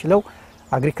ሊይዝ የሚችለው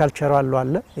አግሪካልቸር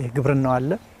አለ፣ ግብርናው አለ፣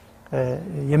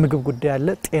 የምግብ ጉዳይ አለ፣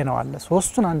 ጤናው አለ።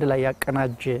 ሶስቱን አንድ ላይ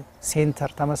ያቀናጀ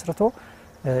ሴንተር ተመስርቶ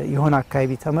የሆነ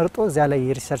አካባቢ ተመርጦ እዚያ ላይ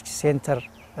የሪሰርች ሴንተር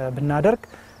ብናደርግ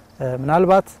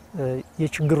ምናልባት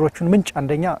የችግሮቹን ምንጭ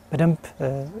አንደኛ በደንብ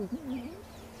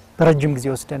በረጅም ጊዜ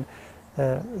ወስደን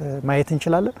ማየት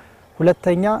እንችላለን።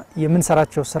 ሁለተኛ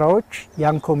የምንሰራቸው ስራዎች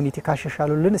ያን ኮሚኒቲ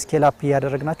ካሻሻሉልን ስኬል አፕ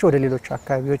ያደረግናቸው ወደ ሌሎች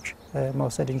አካባቢዎች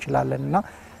መውሰድ እንችላለንና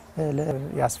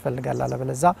ያስፈልጋል።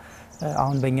 አለበለዛ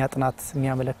አሁን በእኛ ጥናት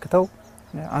የሚያመለክተው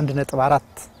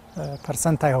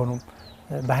 1.4% አይሆኑም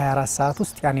በ24 ሰዓት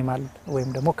ውስጥ ያኒማል ወይም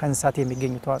ደግሞ ከእንስሳት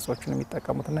የሚገኙ ተዋጽኦችን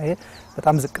የሚጠቀሙትና ይሄ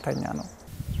በጣም ዝቅተኛ ነው።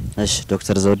 እሺ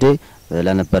ዶክተር ዘውዴ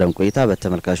ለነበረን ቆይታ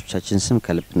በተመልካቾቻችን ስም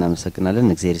ከልብ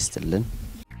እናመሰግናለን። እግዚአብሔር ይስጥልን።